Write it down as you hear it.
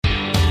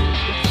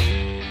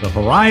The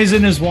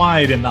horizon is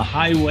wide and the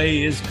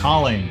highway is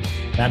calling.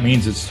 That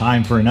means it's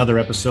time for another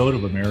episode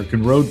of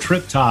American Road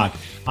Trip Talk.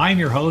 I'm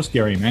your host,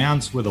 Gary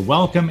Mance, with a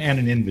welcome and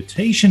an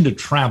invitation to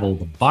travel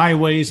the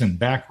byways and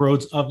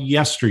backroads of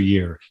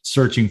yesteryear,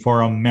 searching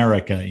for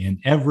America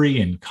in every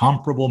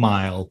incomparable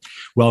mile.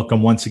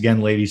 Welcome once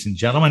again, ladies and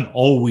gentlemen.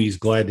 Always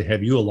glad to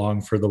have you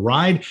along for the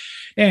ride.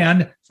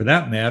 And for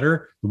that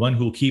matter, the one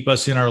who will keep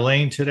us in our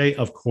lane today,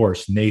 of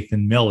course,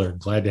 Nathan Miller.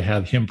 Glad to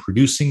have him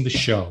producing the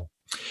show.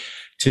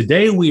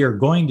 Today, we are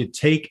going to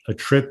take a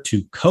trip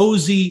to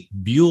cozy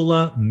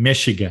Beulah,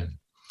 Michigan.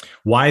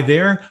 Why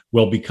there?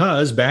 Well,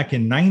 because back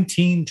in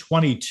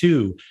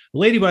 1922, a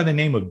lady by the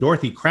name of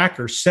Dorothy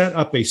Cracker set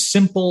up a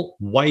simple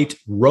white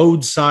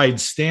roadside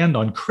stand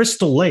on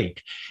Crystal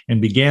Lake and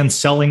began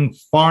selling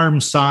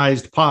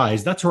farm-sized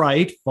pies. That's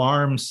right,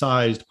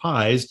 farm-sized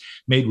pies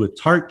made with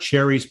tart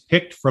cherries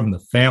picked from the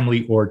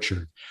family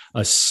orchard.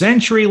 A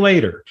century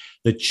later,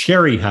 the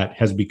Cherry Hut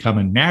has become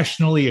a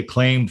nationally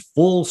acclaimed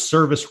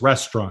full-service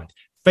restaurant,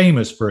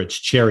 famous for its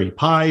cherry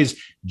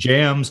pies,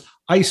 jams,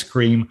 ice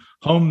cream,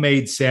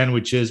 homemade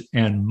sandwiches,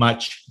 and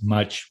much,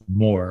 much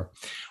more.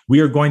 We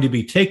are going to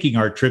be taking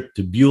our trip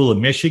to Beulah,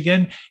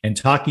 Michigan, and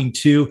talking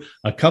to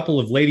a couple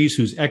of ladies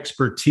whose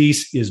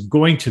expertise is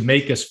going to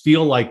make us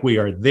feel like we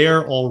are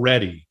there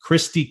already.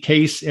 Christy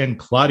Case and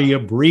Claudia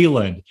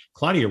Breland.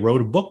 Claudia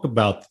wrote a book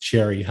about the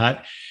Cherry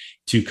Hut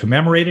to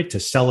commemorate it, to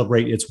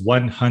celebrate its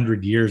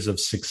 100 years of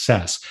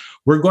success.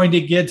 We're going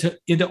to get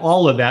into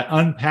all of that,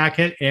 unpack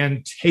it,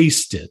 and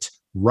taste it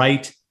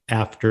right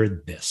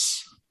after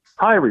this.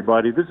 Hi,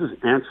 everybody. This is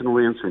Anson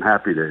Williams from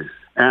Happy Days,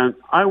 and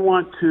I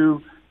want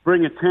to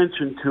bring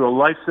attention to a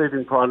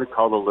life-saving product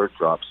called Alert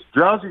Drops.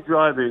 Drowsy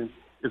driving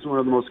is one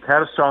of the most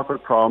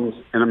catastrophic problems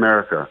in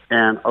America,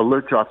 and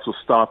Alert Drops will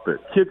stop it.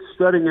 Kids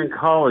studying in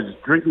college,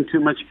 drinking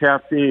too much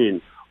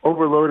caffeine,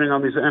 overloading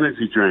on these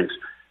energy drinks,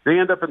 they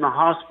end up in the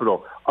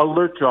hospital.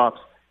 Alert Drops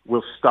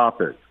will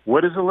stop it.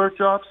 What is Alert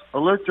Drops?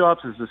 Alert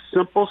Drops is a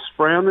simple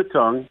spray on the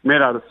tongue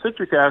made out of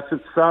citric acid,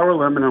 sour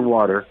lemon, and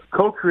water,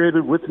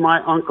 co-created with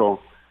my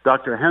uncle,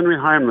 Dr. Henry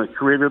Heimlich,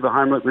 creator of the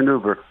Heimlich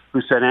maneuver,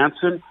 who said,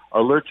 Anson,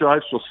 Alert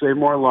Drops will save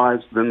more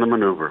lives than the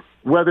maneuver.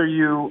 Whether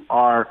you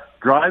are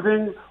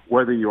driving,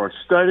 whether you are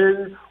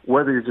studying,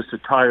 whether you're just a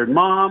tired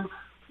mom,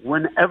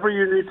 whenever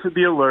you need to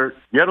be alert,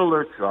 get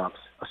Alert Drops.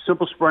 A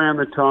simple spray on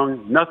the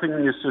tongue, nothing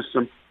in your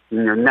system,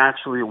 and you're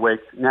naturally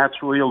awake,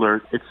 naturally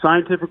alert. It's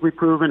scientifically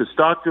proven. It's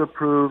doctor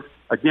approved.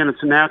 Again,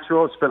 it's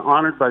natural. It's been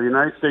honored by the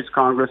United States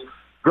Congress.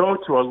 Go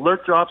to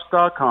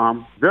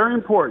alertdrops.com. Very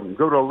important.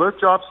 Go to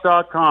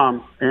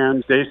alertdrops.com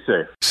and stay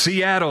safe.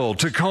 Seattle,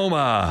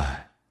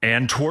 Tacoma,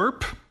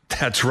 Antwerp.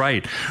 That's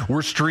right.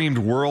 We're streamed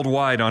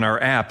worldwide on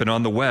our app and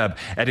on the web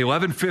at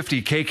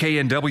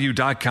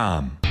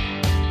 1150kknw.com.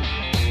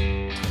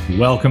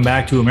 Welcome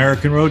back to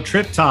American Road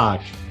Trip Talk.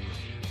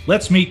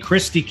 Let's meet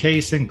Christy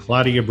Case and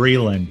Claudia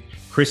Breland.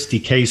 Christy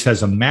Case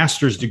has a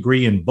master's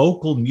degree in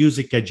vocal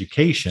music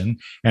education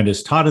and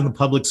has taught in the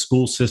public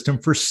school system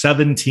for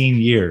 17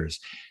 years.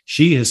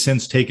 She has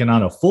since taken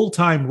on a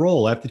full-time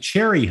role at the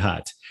Cherry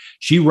Hut.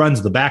 She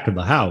runs the back of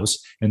the house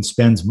and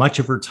spends much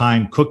of her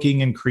time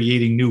cooking and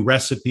creating new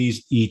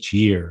recipes each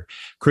year.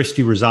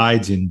 Christy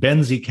resides in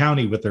Benzie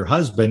County with her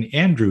husband,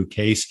 Andrew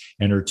Case,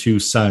 and her two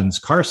sons,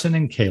 Carson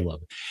and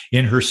Caleb.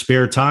 In her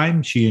spare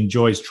time, she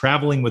enjoys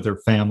traveling with her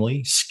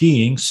family,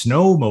 skiing,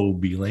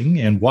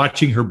 snowmobiling, and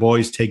watching her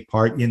boys take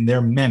part in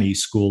their many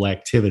school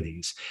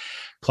activities.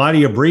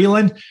 Claudia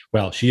Breland,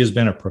 well, she has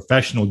been a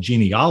professional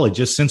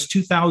genealogist since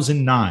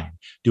 2009,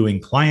 doing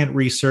client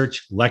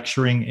research,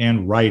 lecturing,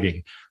 and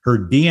writing. Her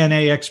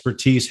DNA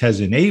expertise has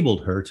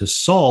enabled her to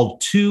solve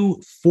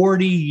two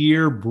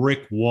 40-year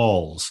brick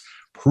walls,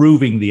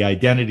 proving the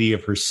identity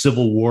of her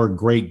Civil War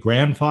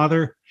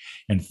great-grandfather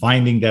and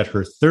finding that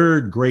her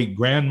third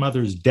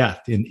great-grandmother's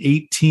death in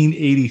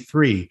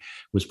 1883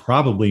 was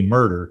probably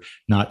murder,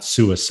 not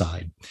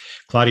suicide.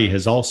 Claudia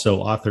has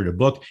also authored a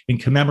book in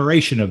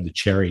commemoration of the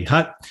Cherry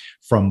Hut,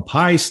 From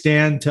Pie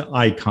Stand to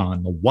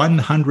Icon, the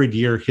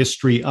 100-year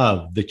history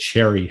of the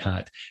Cherry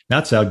Hut.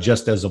 That's out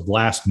just as of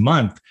last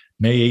month,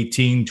 May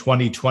 18,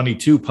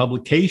 2022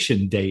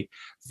 publication date.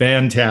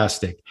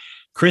 Fantastic.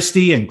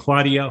 Christy and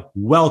Claudia,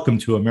 welcome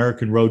to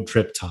American Road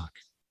Trip Talk.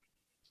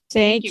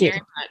 Thank you very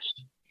much.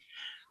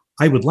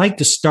 I would like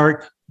to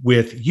start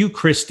with you,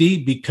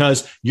 Christy,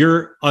 because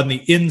you're on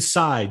the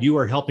inside. You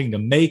are helping to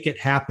make it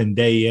happen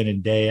day in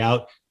and day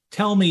out.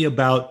 Tell me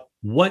about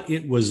what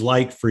it was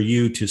like for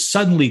you to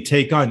suddenly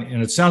take on,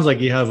 and it sounds like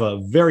you have a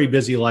very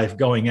busy life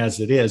going as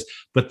it is,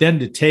 but then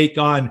to take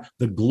on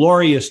the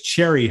glorious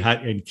Cherry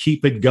Hut and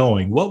keep it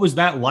going. What was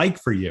that like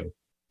for you?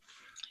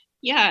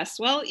 Yes.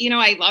 Well,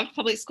 I loved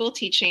public school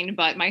teaching,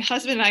 but my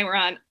husband and I were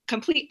on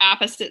complete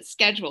opposite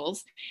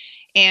schedules.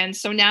 And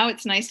so now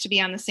it's nice to be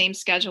on the same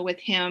schedule with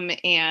him.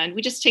 And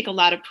we just take a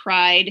lot of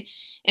pride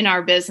in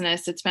our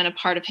business. It's been a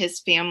part of his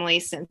family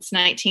since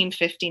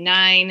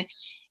 1959.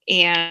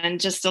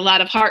 And just a lot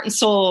of heart and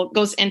soul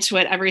goes into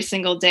it every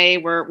single day.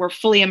 We're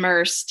fully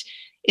immersed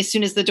as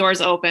soon as the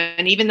doors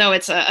open. Even though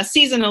it's a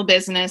seasonal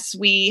business,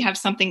 we have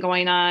something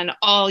going on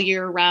all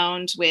year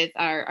round with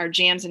our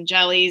jams and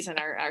jellies and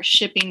our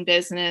shipping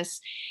business.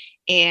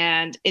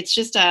 And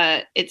it's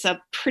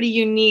a pretty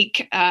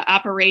unique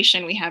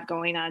operation we have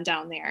going on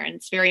down there. And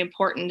it's very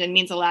important and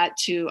means a lot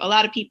to a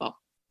lot of people.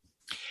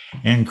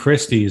 And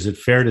Christy, is it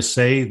fair to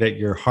say that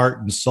your heart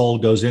and soul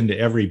goes into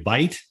every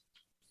bite?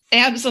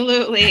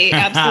 Absolutely.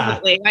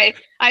 Absolutely. I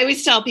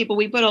always tell people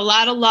we put a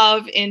lot of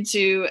love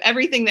into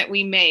everything that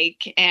we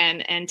make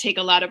and take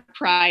a lot of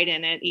pride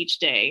in it each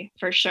day,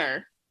 for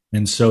sure.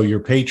 And so your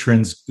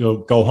patrons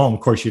go home. Of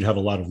course, you'd have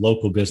a lot of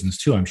local business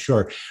too, I'm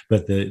sure.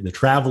 But the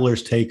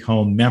travelers take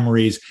home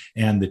memories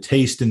and the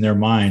taste in their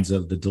minds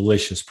of the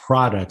delicious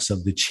products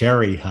of the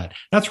Cherry Hut.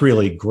 That's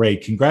really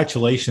great.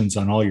 Congratulations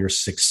on all your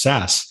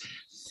success.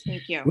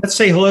 Thank you. Let's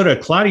say hello to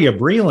Claudia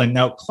Breland.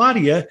 Now,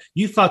 Claudia,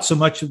 you thought so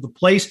much of the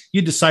place,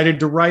 you decided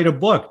to write a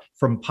book,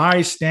 From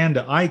Pie Stand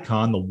to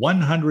Icon, the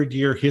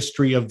 100-year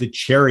history of the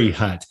Cherry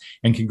Hut.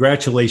 And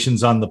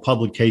congratulations on the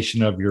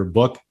publication of your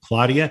book,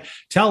 Claudia.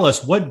 Tell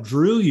us, what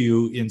drew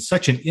you in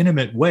such an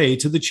intimate way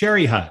to the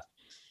Cherry Hut?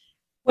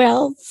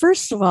 Well,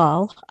 first of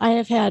all, I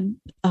have had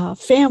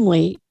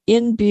family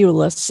in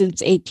Beulah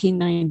since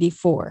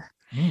 1894.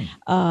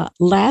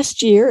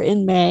 Last year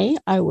in May,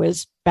 I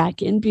was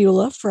back in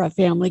Beulah for a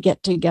family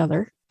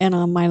get-together. And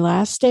on my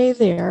last day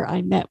there,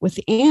 I met with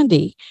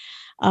Andy.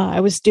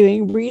 I was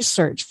doing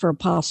research for a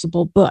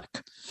possible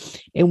book.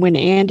 And when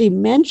Andy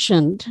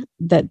mentioned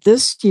that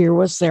this year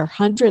was their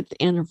 100th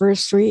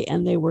anniversary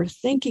and they were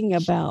thinking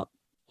about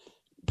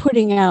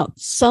putting out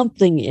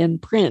something in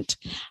print,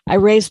 I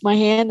raised my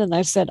hand and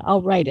I said,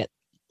 I'll write it.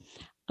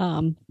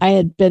 I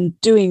had been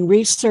doing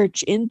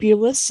research in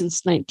Beulah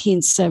since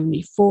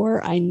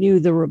 1974. I knew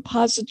the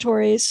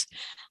repositories.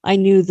 I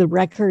knew the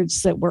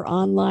records that were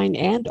online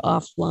and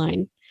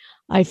offline.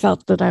 I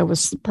felt that I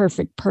was the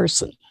perfect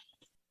person.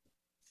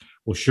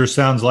 Well, sure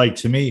sounds like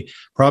to me,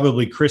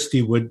 probably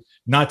Christy would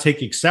not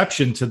take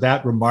exception to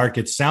that remark.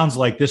 It sounds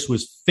like this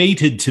was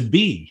fated to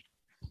be.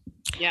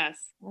 Yes,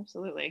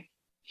 absolutely.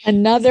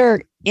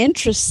 Another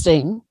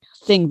interesting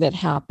thing that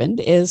happened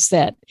is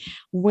that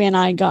when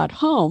I got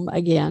home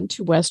again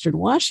to Western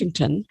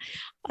Washington,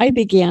 I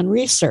began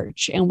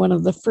research. And one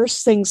of the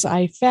first things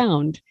I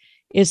found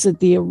is that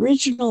the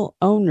original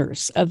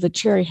owners of the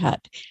Cherry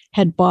Hut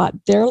had bought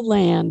their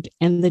land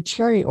and the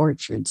cherry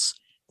orchards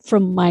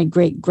from my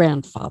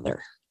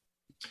great-grandfather.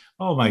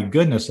 Oh my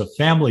goodness, a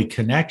family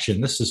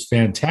connection. This is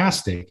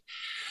fantastic.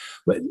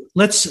 But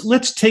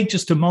let's take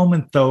just a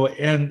moment though,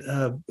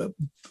 and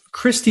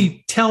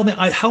Christy, tell me,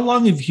 how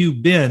long have you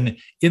been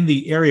in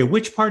the area?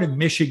 Which part of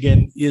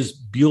Michigan is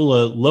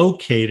Beulah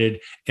located,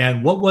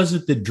 and what was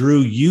it that drew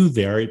you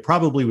there? It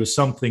probably was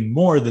something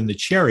more than the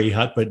Cherry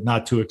Hut, but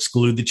not to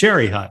exclude the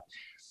Cherry Hut.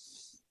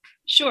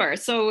 Sure.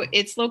 So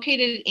it's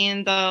located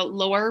in the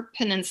Lower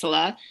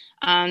Peninsula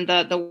on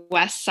the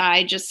west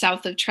side, just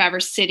south of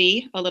Traverse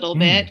City a little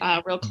bit,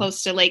 real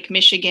close to Lake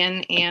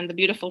Michigan and the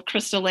beautiful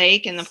Crystal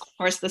Lake, and of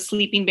course the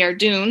Sleeping Bear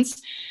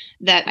Dunes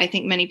that I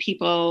think many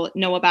people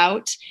know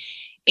about.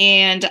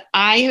 And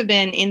I have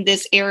been in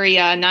this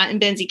area, not in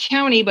Benzie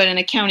County, but in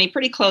a county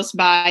pretty close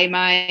by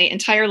my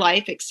entire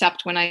life,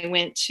 except when I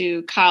went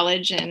to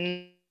college.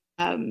 And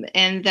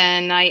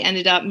then I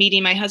ended up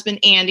meeting my husband,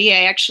 Andy.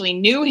 I actually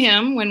knew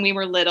him when we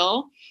were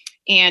little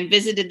and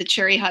visited the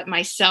Cherry Hut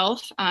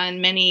myself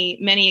on many,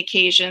 many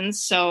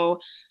occasions. So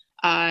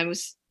it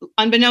was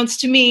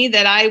unbeknownst to me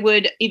that I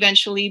would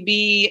eventually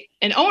be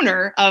an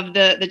owner of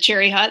the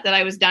Cherry Hut that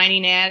I was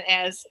dining at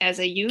as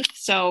a youth.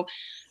 So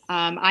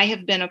I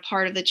have been a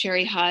part of the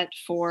Cherry Hut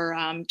for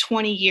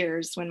 20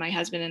 years when my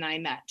husband and I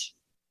met.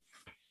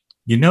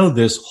 You know,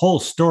 this whole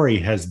story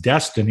has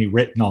destiny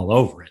written all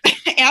over it.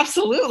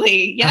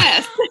 Absolutely.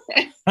 Yes.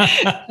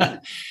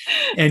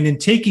 And in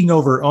taking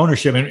over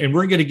ownership, and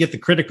we're going to get the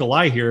critical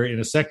eye here in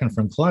a second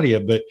from Claudia,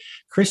 but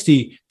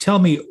Christy, tell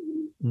me,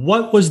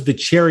 what was the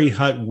Cherry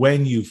Hut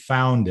when you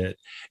found it?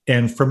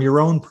 And from your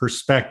own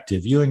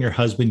perspective, you and your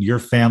husband, your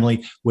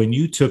family, when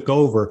you took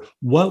over,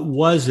 what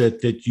was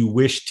it that you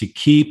wished to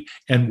keep?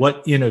 And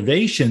what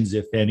innovations,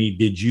 if any,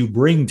 did you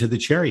bring to the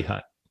Cherry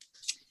Hut?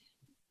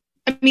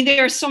 I mean,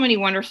 there are so many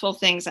wonderful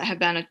things that have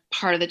been a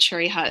part of the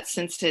Cherry Hut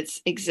since its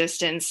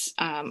existence.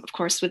 Of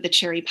course, with the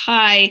cherry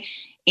pie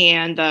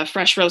and the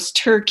fresh roast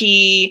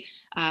turkey,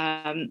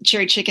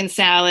 cherry chicken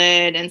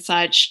salad and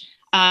such.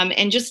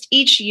 And just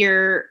each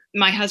year,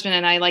 my husband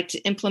and I like to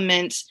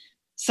implement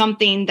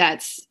something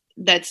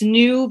that's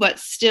new, but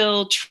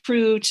still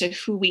true to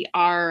who we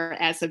are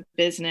as a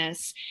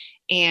business.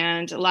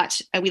 And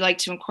we like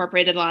to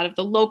incorporate a lot of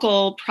the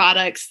local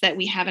products that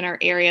we have in our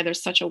area.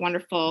 There's such a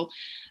wonderful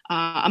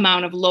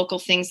amount of local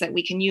things that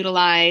we can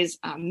utilize,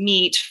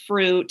 meat,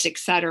 fruit,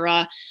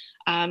 etc.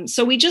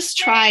 So we just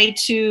try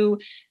to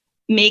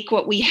make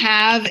what we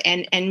have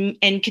and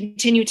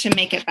continue to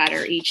make it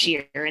better each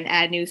year and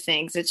add new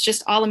things. It's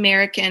just all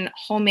American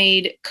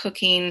homemade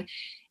cooking,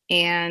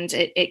 and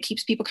it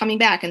keeps people coming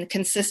back, and the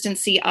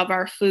consistency of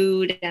our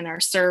food and our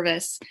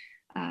service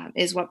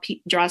is what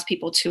draws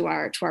people to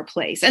our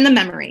place, and the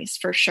memories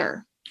for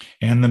sure.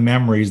 And the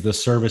memories, the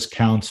service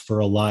counts for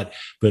a lot.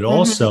 But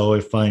also,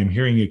 if I'm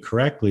hearing you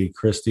correctly,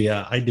 Christy,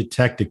 I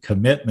detect a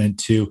commitment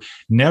to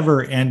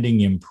never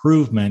ending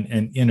improvement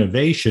and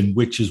innovation,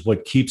 which is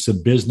what keeps a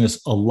business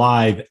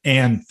alive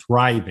and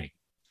thriving.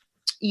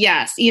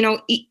 Yes. You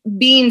know,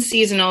 being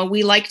seasonal,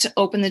 we like to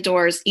open the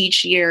doors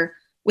each year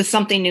with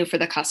something new for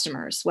the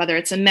customers, whether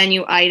it's a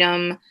menu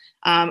item,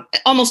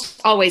 almost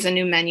always a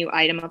new menu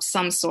item of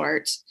some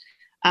sort.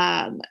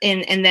 And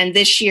then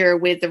this year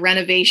with the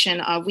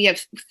renovation we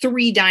have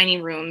 3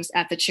 dining rooms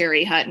at the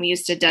Cherry Hut, and we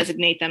used to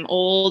designate them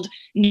old,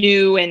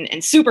 new,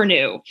 and super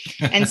new.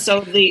 And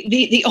so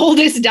the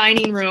oldest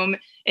dining room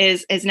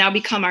is now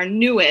become our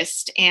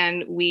newest.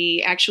 And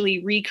we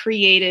actually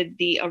recreated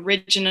the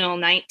original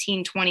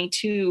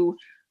 1922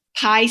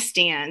 pie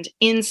stand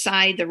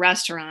inside the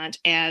restaurant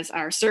as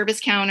our service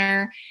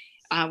counter.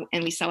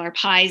 And we sell our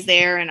pies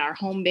there and our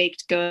home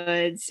baked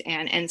goods,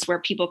 and it's where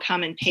people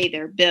come and pay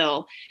their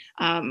bill.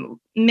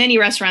 Many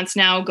restaurants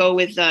now go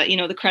with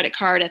the credit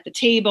card at the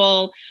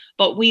table,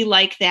 but we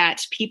like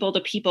that people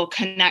to people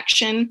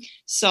connection.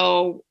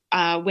 So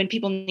when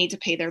people need to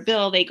pay their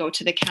bill, they go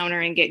to the counter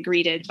and get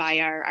greeted by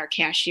our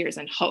cashiers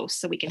and hosts,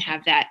 so we can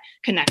have that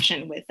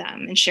connection with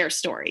them and share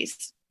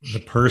stories. The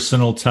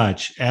personal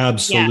touch,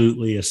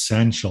 absolutely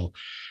essential.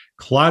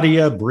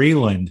 Claudia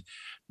Breland,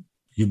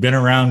 you've been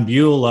around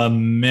Beulah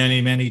many,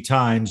 many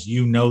times.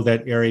 You know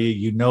that area.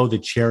 You know the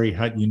Cherry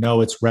Hut. You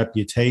know its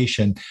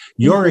reputation.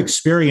 Your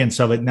experience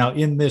of it. Now,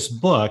 in this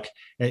book,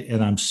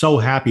 and I'm so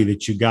happy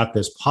that you got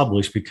this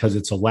published because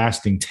it's a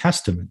lasting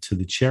testament to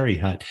the Cherry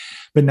Hut.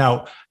 But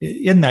now,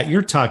 in that,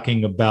 you're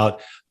talking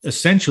about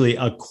essentially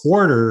a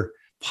quarter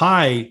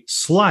pie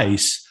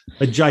slice,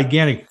 a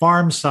gigantic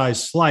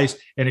farm-sized slice.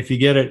 And if you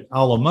get it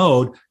a la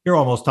mode, you're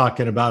almost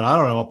talking about, I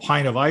don't know, a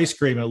pint of ice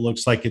cream. It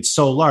looks like it's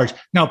so large.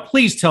 Now,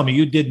 please tell me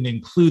you didn't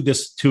include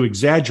this to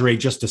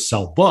exaggerate just to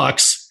sell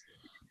books.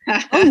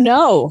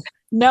 Oh,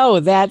 no,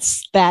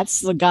 that's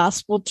the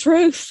gospel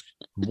truth.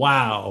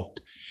 Wow.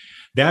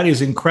 That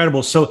is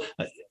incredible. So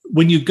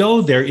when you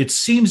go there, it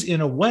seems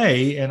in a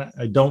way, and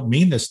I don't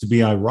mean this to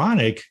be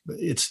ironic,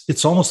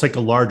 it's almost like a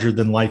larger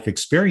than life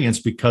experience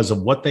because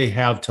of what they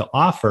have to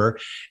offer,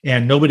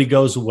 and nobody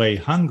goes away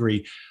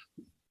hungry.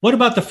 What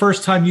about the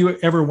first time you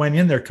ever went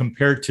in there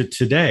compared to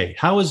today?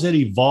 How has it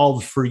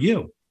evolved for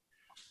you?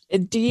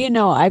 Do you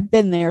know, I've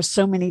been there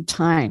so many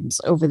times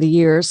over the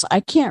years,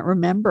 I can't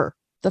remember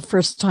the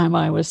first time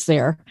I was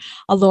there,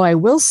 although I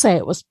will say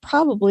it was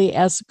probably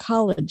as a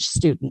college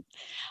student.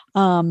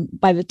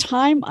 By the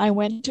time I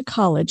went to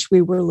college,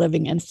 we were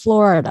living in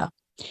Florida.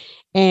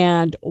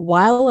 And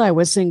while I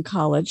was in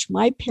college,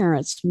 my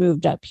parents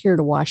moved up here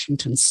to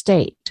Washington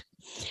State.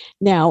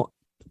 Now,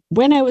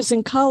 when I was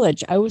in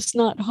college, I was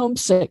not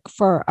homesick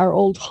for our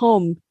old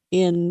home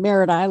in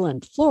Merritt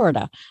Island,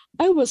 Florida.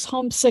 I was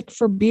homesick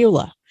for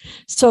Beulah.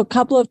 So a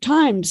couple of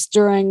times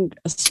during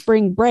a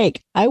spring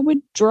break, I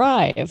would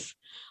drive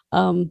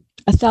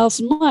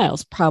 1,000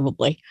 miles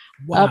probably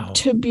up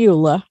to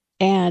Beulah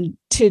and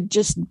to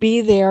just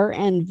be there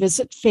and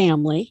visit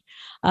family.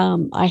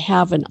 I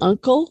have an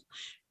uncle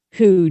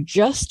who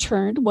just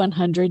turned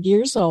 100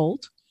 years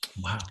old.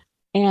 Wow.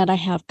 And I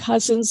have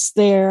cousins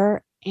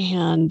there,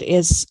 and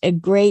it's a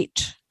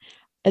great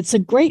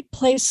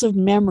place of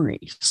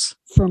memories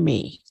for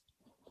me.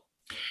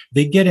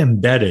 They get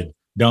embedded,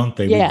 don't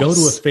they? Yes. We go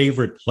to a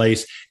favorite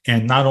place,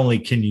 and not only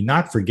can you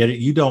not forget it,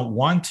 you don't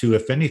want to.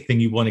 If anything,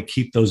 you want to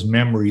keep those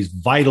memories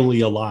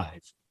vitally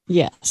alive.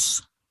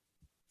 Yes.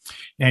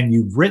 And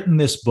you've written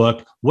this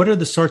book. What are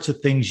the sorts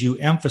of things you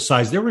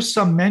emphasize? There was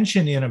some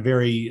mention in a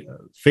very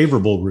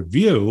favorable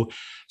review,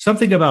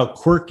 something about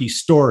quirky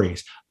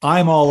stories.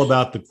 I'm all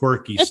about the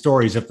quirky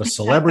stories. If a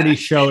celebrity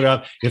showed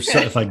up,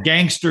 if a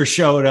gangster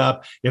showed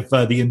up, if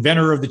the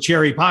inventor of the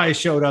cherry pie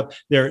showed up,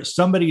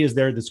 somebody is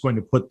there that's going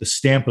to put the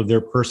stamp of their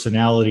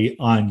personality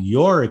on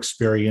your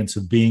experience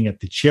of being at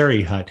the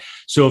Cherry Hut.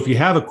 So if you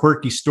have a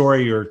quirky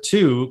story or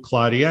two,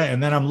 Claudia,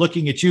 and then I'm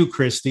looking at you,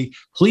 Christy,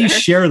 please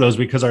share those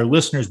because our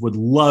listeners would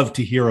love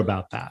to hear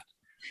about that.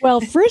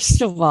 Well,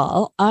 first of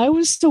all, I've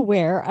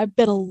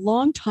been a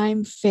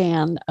longtime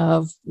fan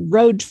of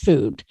Road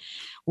Food,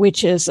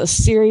 which is a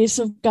series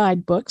of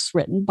guidebooks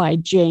written by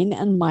Jane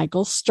and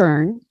Michael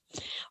Stern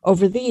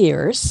over the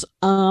years.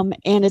 And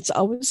it's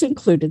always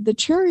included the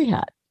Cherry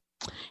Hut.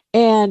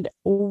 And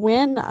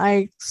when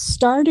I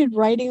started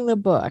writing the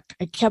book,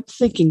 I kept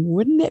thinking,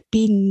 wouldn't it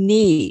be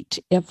neat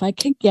if I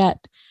could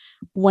get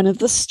one of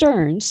the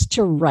Sterns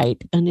to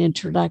write an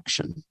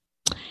introduction?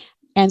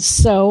 And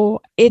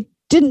so it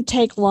didn't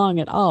take long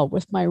at all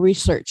with my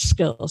research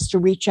skills to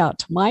reach out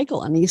to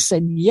Michael. And he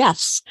said,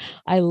 yes,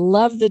 I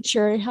love the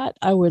Cherry Hut.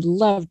 I would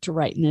love to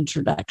write an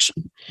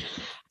introduction.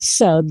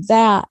 So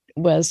that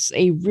was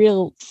a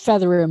real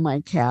feather in my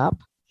cap.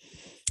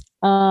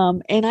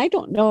 And I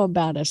don't know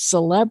about a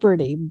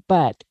celebrity,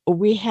 but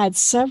we had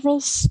several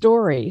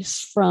stories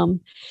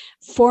from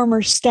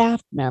former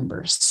staff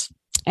members.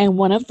 And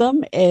one of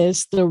them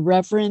is the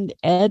Reverend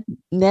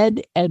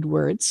Ned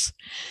Edwards,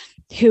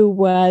 who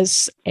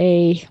was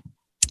a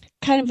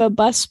kind of a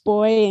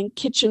busboy and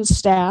kitchen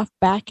staff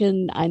back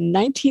in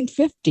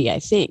 1950, I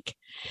think.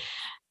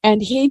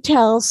 And he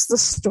tells the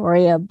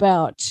story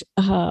about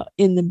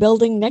in the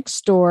building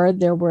next door,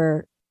 there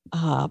were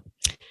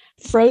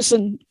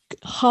frozen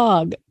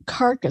hog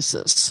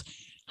carcasses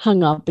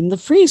hung up in the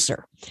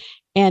freezer.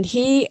 And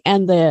he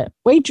and the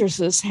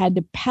waitresses had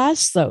to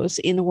pass those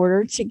in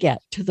order to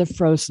get to the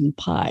frozen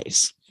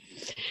pies.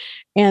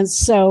 And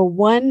so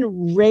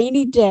one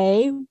rainy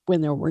day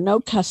when there were no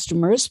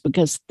customers,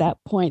 because at that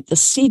point the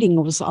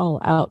seating was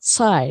all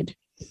outside,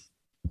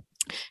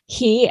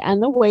 he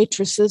and the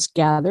waitresses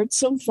gathered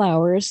some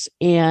flowers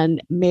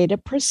and made a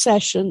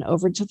procession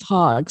over to the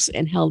hogs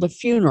and held a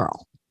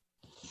funeral.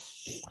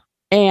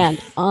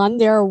 And on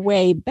their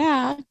way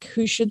back,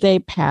 who should they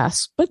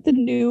pass but the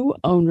new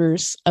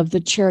owners of the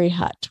Cherry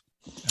Hut,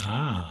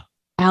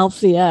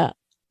 Althea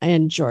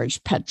and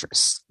George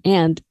Petrus.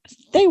 And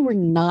they were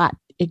not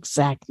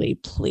exactly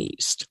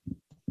pleased.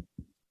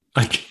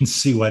 I can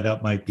see why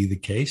that might be the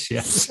case.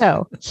 Yes.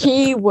 So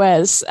he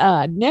was,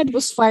 Ned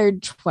was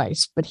fired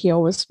twice, but he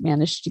always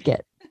managed to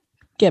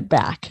get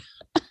back.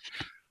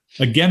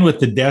 Again, with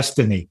the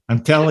destiny,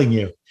 I'm telling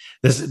you,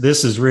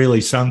 this is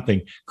really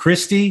something.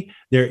 Christy,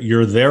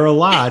 you're there a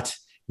lot.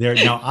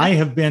 Now,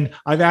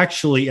 I've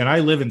actually, and I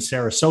live in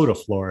Sarasota,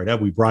 Florida.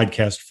 We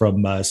broadcast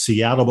from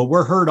Seattle, but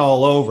we're heard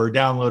all over,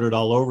 downloaded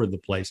all over the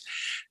place.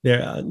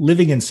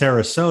 Living in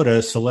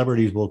Sarasota,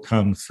 celebrities will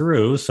come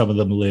through. Some of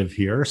them live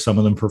here. Some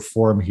of them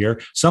perform here.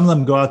 Some of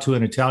them go out to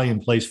an Italian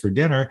place for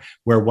dinner,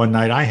 where one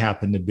night I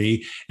happen to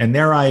be. And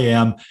there I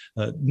am,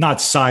 not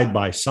side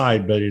by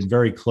side, but in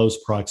very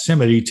close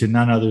proximity to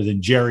none other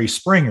than Jerry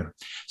Springer.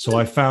 So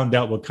I found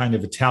out what kind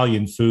of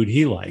Italian food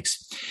he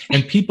likes.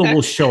 And people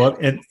will show up,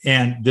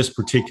 and this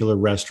particular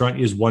restaurant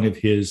is one of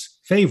his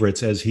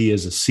favorites, as he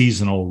is a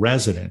seasonal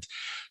resident.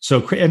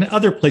 So, and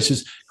other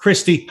places,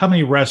 Christy, how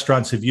many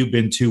restaurants have you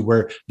been to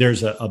where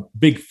there's a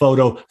big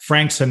photo?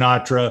 Frank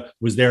Sinatra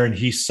was there and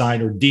he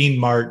signed, or Dean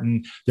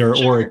Martin there,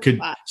 sure, or it could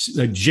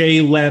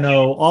Jay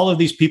Leno, all of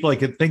these people I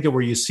could think of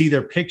where you see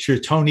their picture,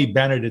 Tony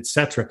Bennett,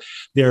 etc.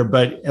 there.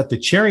 But at the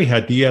Cherry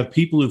Hut, do you have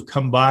people who've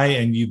come by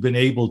and you've been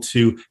able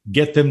to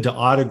get them to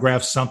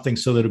autograph something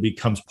so that it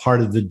becomes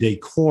part of the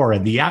decor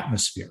and the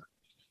atmosphere?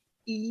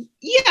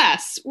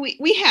 Yes,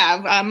 we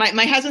have.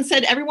 My husband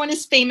said everyone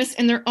is famous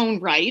in their own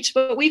right,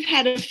 but we've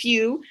had a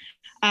few,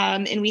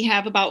 and we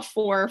have about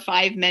 4 or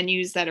 5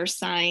 menus that are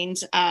signed.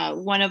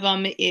 One of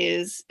them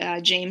is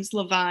James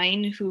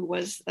Levine, who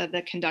was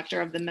the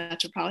conductor of the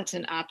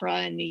Metropolitan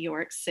Opera in New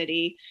York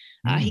City.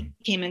 He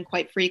came in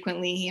quite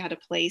frequently. He had a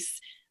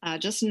place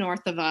just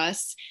north of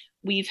us.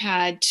 We've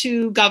had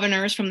 2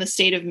 governors from the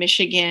state of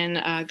Michigan,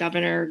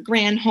 Governor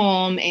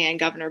Granholm and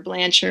Governor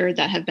Blanchard,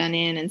 that have been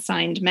in and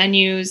signed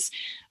menus.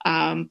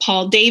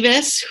 Paul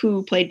Davis,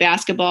 who played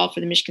basketball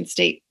for the Michigan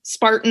State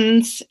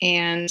Spartans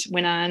and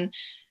went on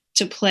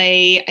to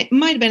play, it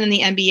might have been in the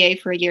NBA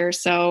for a year or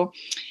so.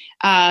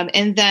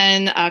 And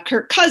then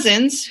Kirk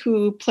Cousins,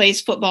 who plays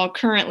football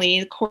currently,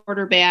 the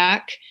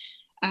quarterback.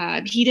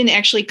 He didn't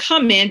actually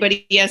come in, but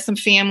he has some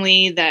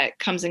family that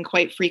comes in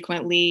quite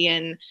frequently,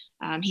 and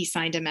he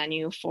signed a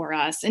menu for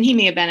us, and he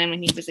may have been in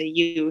when he was a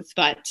youth,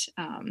 but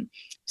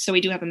so we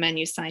do have a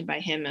menu signed by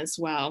him as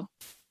well.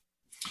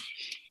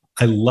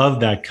 I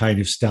love that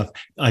kind of stuff.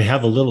 I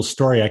have a little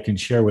story I can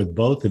share with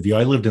both of you.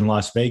 I lived in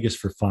Las Vegas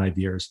for 5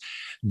 years.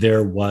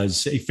 There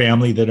was a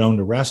family that owned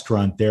a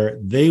restaurant there.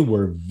 They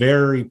were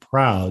very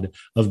proud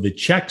of the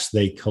checks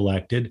they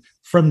collected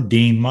from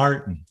Dean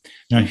Martin.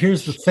 Now,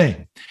 here's the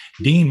thing.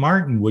 Dean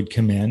Martin would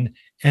come in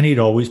and he'd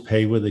always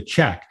pay with a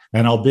check.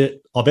 And I'll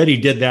bet he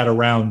did that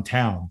around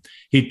town.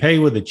 He'd pay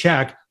with a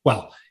check.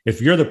 Well, if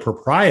you're the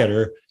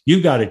proprietor,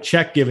 you got a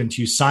check given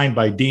to you signed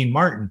by Dean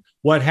Martin.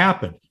 What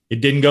happened?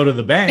 It didn't go to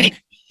the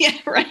bank. Yeah,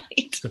 right.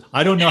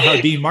 I don't know how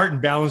Dean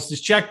Martin balanced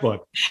his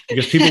checkbook,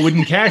 because people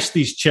wouldn't cash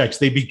these checks.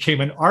 They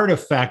became an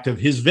artifact of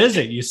his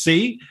visit. You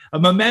see, a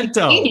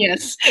memento.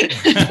 Genius.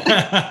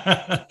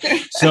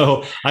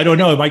 So I don't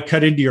know. It might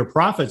cut into your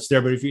profits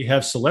there, but if you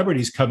have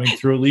celebrities coming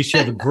through, at least you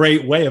have a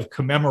great way of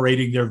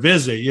commemorating their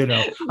visit. You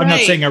know, I'm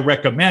not saying I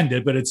recommend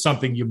it, but it's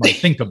something you might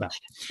think about.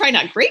 Probably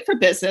not great for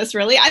business,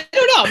 really. I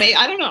don't know. Maybe,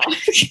 I don't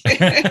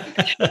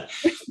know.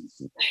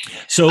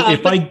 So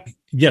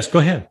yes, go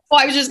ahead. Well,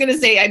 I was just going to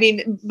say, I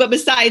mean, but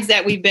besides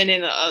that, we've been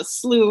in a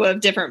slew of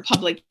different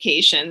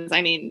publications.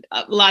 I mean,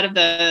 a lot of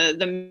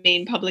the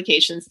main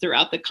publications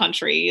throughout the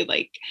country,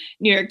 like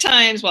New York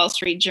Times, Wall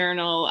Street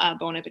Journal,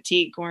 Bon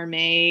Appetit,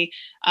 Gourmet.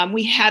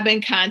 We have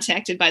been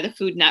contacted by the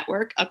Food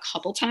Network a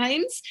couple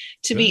times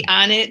to be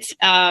on it.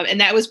 And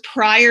that was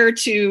prior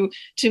to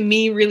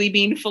me really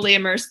being fully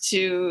immersed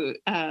to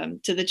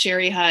the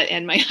Cherry Hut.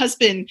 And my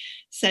husband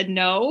said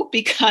no,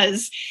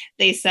 because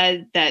they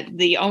said that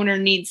the owner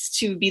needs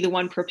to be the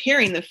one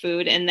preparing the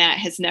food, and that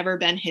has never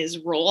been his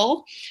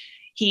role.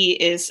 He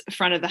is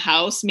front of the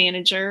house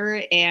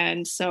manager.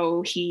 And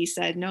so he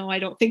said, no, I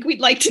don't think we'd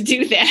like to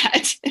do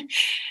that.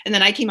 And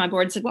then I came on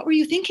board and said, what were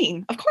you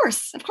thinking? Of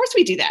course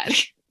we do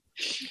that.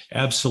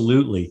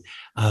 Absolutely.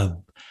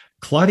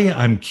 Claudia,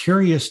 I'm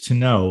curious to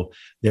know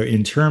there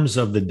in terms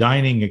of the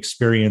dining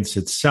experience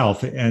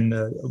itself, and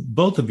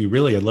both of you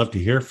really, I'd love to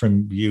hear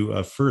from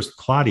you first,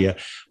 Claudia.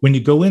 When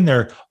you go in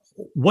there,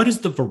 what is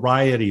the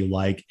variety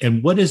like,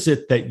 and what is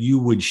it that you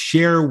would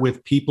share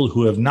with people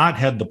who have not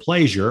had the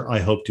pleasure, I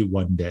hope to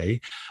one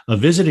day, of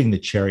visiting the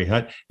Cherry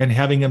Hut and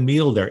having a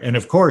meal there? And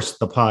of course,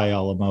 the pie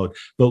a la mode.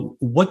 But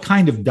what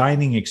kind of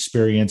dining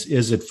experience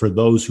is it for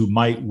those who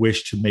might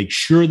wish to make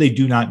sure they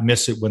do not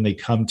miss it when they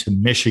come to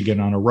Michigan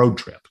on a road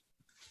trip?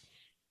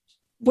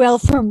 Well,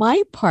 for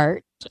my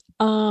part,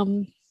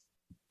 I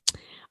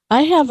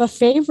have a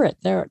favorite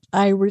that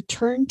I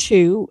return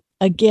to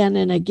again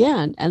and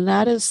again, and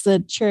that is the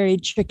cherry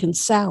chicken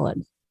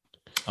salad.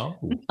 Oh,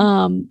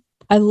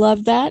 I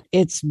love that.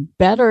 It's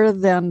better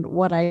than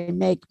what I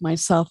make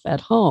myself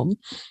at home,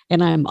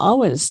 and I'm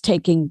always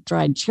taking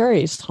dried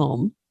cherries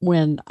home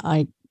when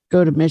I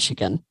go to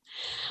Michigan.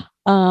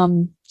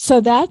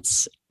 So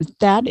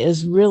that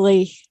is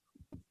really.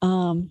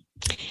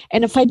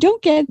 And if I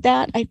don't get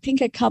that, I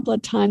think a couple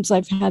of times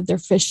I've had their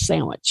fish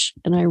sandwich,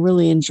 and I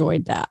really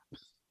enjoyed that.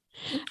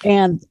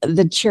 And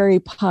the cherry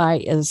pie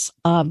is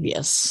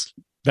obvious.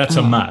 that's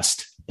a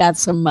must.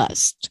 That's a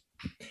must.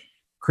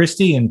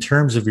 Christy, in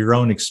terms of your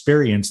own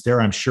experience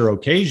there, I'm sure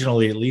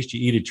occasionally at least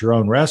you eat at your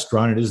own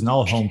restaurant. It isn't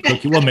all home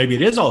cooking. Well, maybe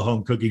it is all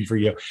home cooking for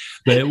you.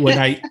 But when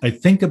I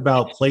think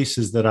about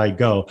places that I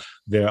go,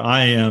 there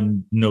I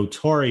am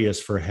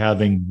notorious for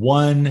having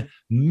one,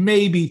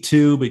 maybe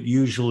two, but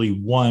usually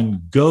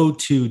one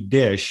go-to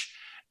dish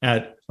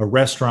at a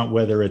restaurant,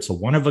 whether it's a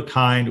one of a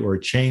kind or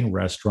a chain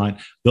restaurant.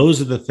 Those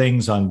are the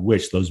things on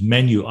which, those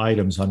menu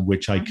items on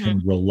which I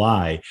can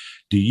rely.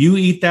 Do you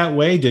eat that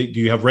way? Do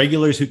you have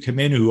regulars who come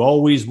in who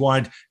always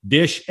want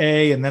dish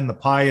A and then the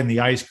pie and the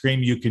ice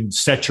cream? You can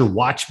set your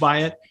watch by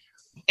it?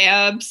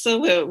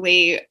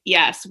 Absolutely.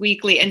 Yes,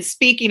 weekly. And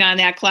speaking on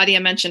that, Claudia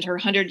mentioned her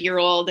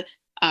 100-year-old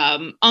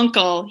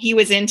uncle. He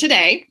was in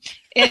today.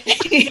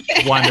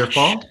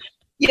 Wonderful.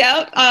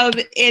 Yeah.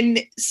 And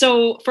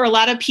so for a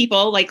lot of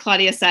people, like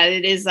Claudia said,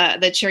 it is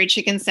the cherry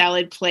chicken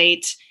salad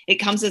plate. It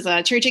comes as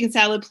a cherry chicken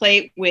salad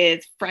plate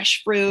with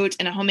fresh fruit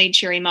and a homemade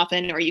cherry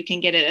muffin, or you can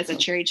get it as a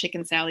cherry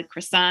chicken salad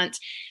croissant.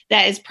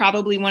 That is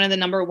probably one of the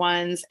number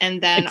ones.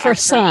 And then a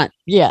croissant.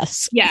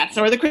 Yes. Yes.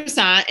 Or the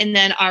croissant. And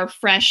then our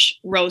fresh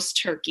roast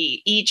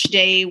turkey. Each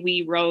day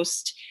we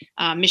roast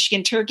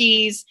Michigan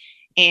turkeys,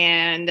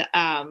 and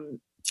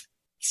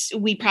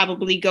we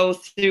probably go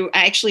through,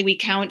 actually we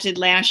counted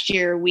last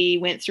year, we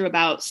went through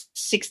about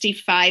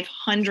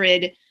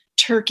 6,500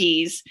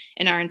 turkeys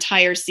in our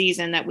entire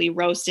season that we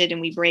roasted and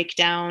we break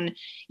down.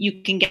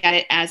 You can get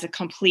it as a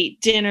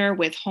complete dinner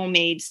with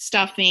homemade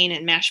stuffing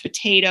and mashed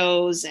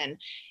potatoes, and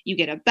you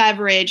get a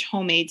beverage,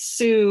 homemade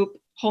soup,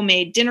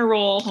 homemade dinner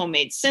roll,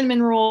 homemade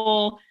cinnamon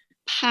roll,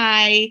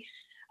 pie.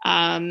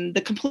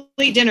 The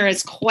complete dinner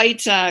is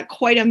quite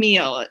a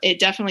meal. It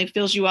definitely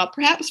fills you up,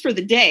 perhaps for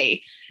the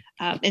day.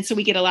 And so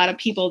we get a lot of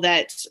people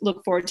that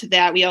look forward to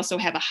that. We also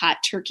have a hot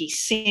turkey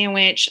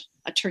sandwich,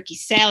 a turkey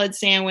salad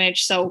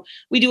sandwich. So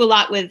we do a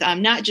lot with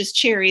not just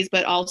cherries,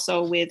 but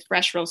also with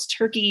fresh roast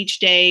turkey each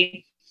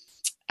day.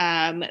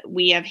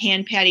 We have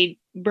hand patted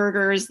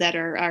burgers that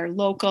are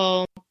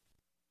local.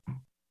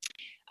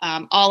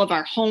 All of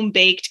our home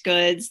baked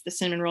goods, the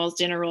cinnamon rolls,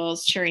 dinner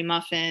rolls, cherry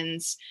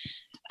muffins.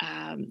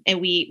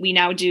 And we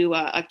now do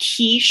a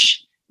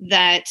quiche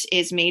that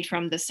is made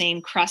from the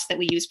same crust that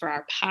we use for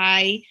our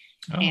pie.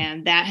 Oh.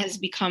 And that has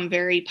become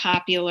very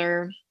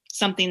popular,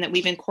 something that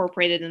we've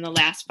incorporated in the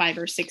last 5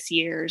 or 6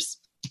 years.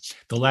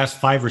 The last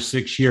 5 or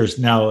 6 years.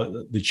 Now,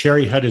 the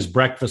Cherry Hut is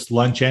breakfast,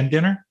 lunch, and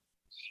dinner?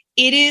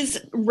 It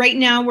is. Right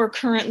now, we're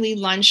currently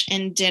lunch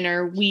and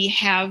dinner. We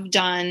have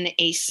done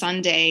a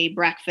Sunday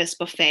breakfast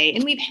buffet,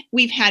 and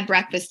we've had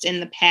breakfast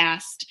in the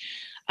past,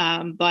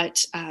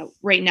 but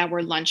right now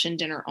we're lunch and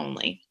dinner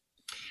only.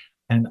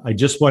 And I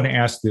just want to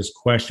ask this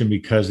question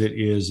because it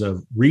is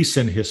of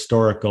recent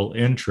historical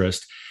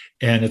interest.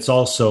 And it's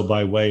also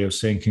by way of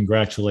saying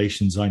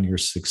congratulations on your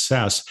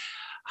success.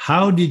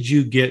 How did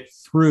you get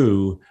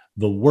through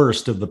the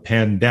worst of the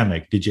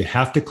pandemic? Did you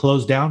have to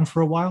close down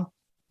for a while?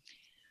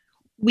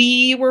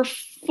 We were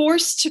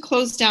forced to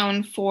close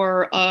down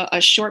for a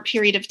short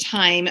period of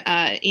time.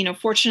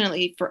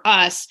 Fortunately for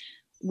us,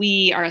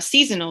 we are a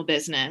seasonal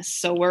business.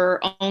 So we're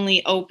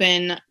only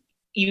open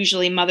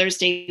usually Mother's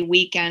Day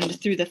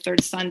weekend through the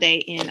third Sunday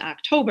in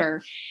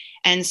October.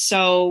 And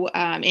so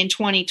in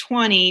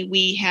 2020,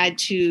 we had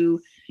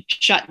to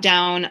shut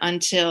down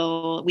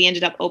until we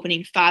ended up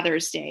opening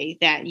Father's Day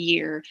that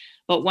year.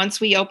 But once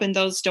we opened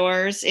those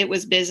doors, it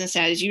was business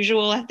as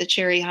usual at the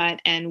Cherry Hut.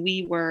 And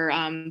we were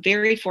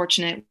very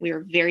fortunate. We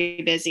were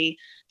very busy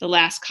the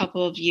last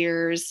couple of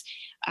years.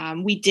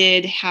 We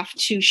did have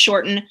to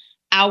shorten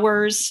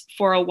hours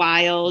for a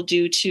while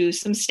due to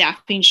some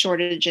staffing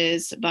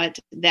shortages, but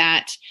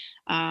that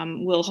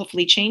will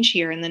hopefully change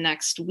here in the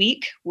next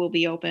week. We'll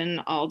be open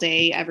all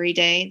day, every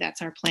day.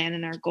 That's our plan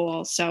and our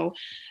goal. So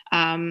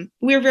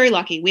we're very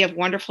lucky. We have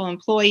wonderful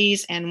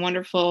employees and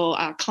wonderful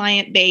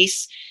client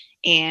base,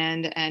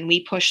 and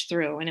we pushed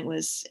through, and it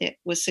was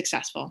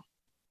successful.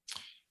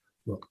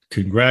 Well,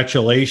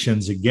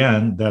 congratulations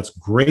again. That's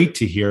great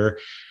to hear.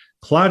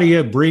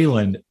 Claudia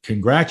Breland,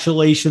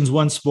 congratulations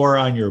once more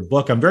on your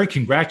book. I'm very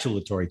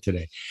congratulatory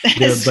today.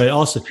 But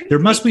also, there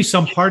must be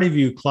some part of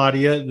you,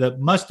 Claudia, that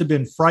must have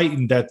been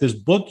frightened that this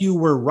book you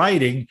were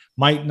writing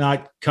might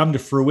not come to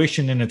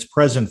fruition in its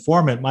present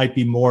form. It might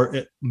be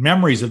more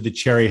memories of the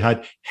Cherry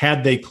Hut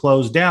had they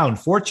closed down.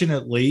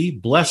 Fortunately,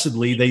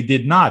 blessedly, they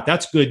did not.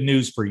 That's good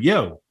news for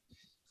you.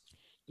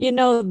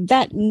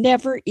 That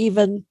never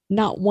even,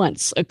 not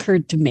once,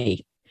 occurred to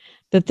me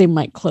that they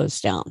might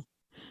close down.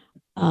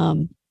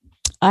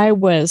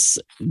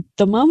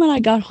 The moment I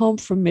got home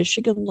from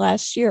Michigan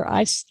last year,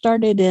 I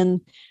started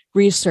in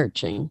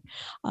researching.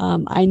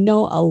 I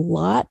know a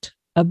lot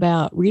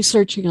about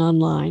researching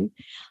online,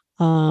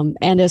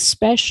 and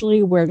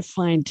especially where to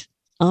find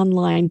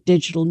online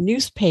digital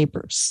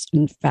newspapers.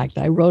 In fact,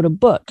 I wrote a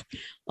book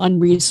on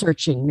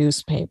researching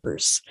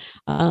newspapers.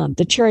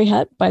 The Cherry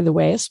Hut, by the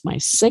way, is my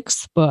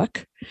 6th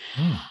book.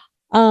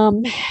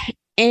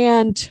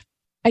 And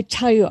I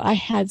tell you, I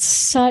had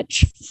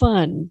such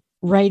fun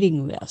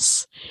writing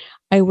this.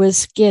 I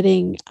was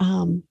getting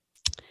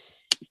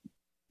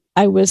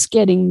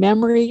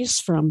memories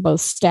from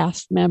both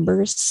staff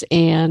members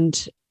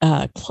and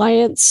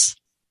clients,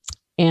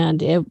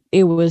 and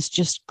it was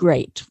just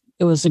great.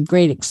 It was a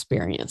great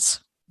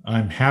experience.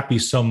 I'm happy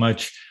so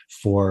much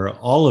for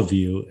all of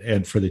you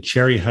and for the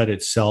Cherry Hut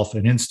itself,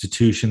 an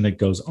institution that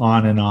goes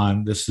on and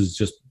on. This is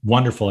just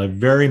wonderful. I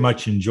very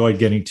much enjoyed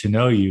getting to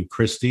know you,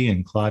 Christy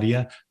and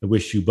Claudia. I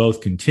wish you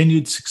both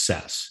continued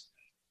success.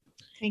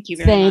 Thank you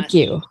very much. Thank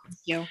you. Thank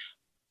you.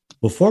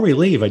 Before we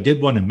leave, I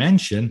did want to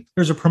mention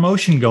there's a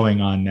promotion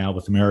going on now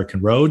with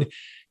American Road.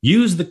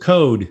 Use the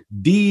code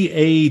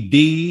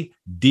DADDAY,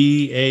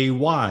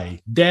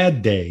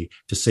 Dad Day,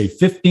 to save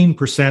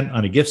 15%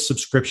 on a gift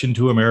subscription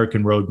to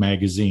American Road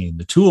magazine,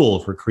 the tool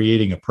for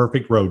creating a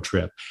perfect road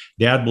trip.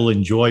 Dad will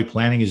enjoy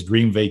planning his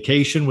dream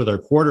vacation with our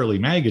quarterly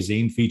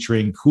magazine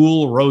featuring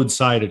cool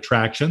roadside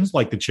attractions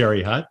like the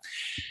Cherry Hut,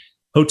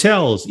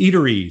 hotels,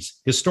 eateries,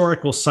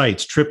 historical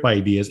sites, trip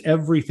ideas,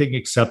 everything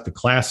except the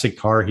classic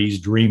car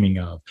he's dreaming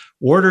of.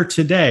 Order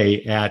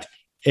today at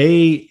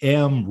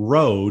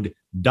amroad.net/ARGIFT.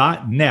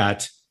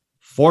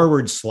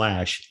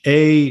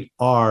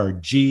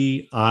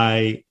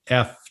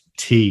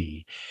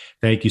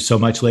 Thank you so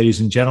much,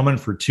 ladies and gentlemen,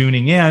 for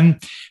tuning in.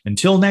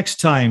 Until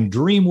next time,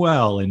 dream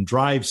well and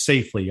drive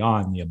safely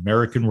on the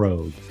American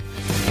Road.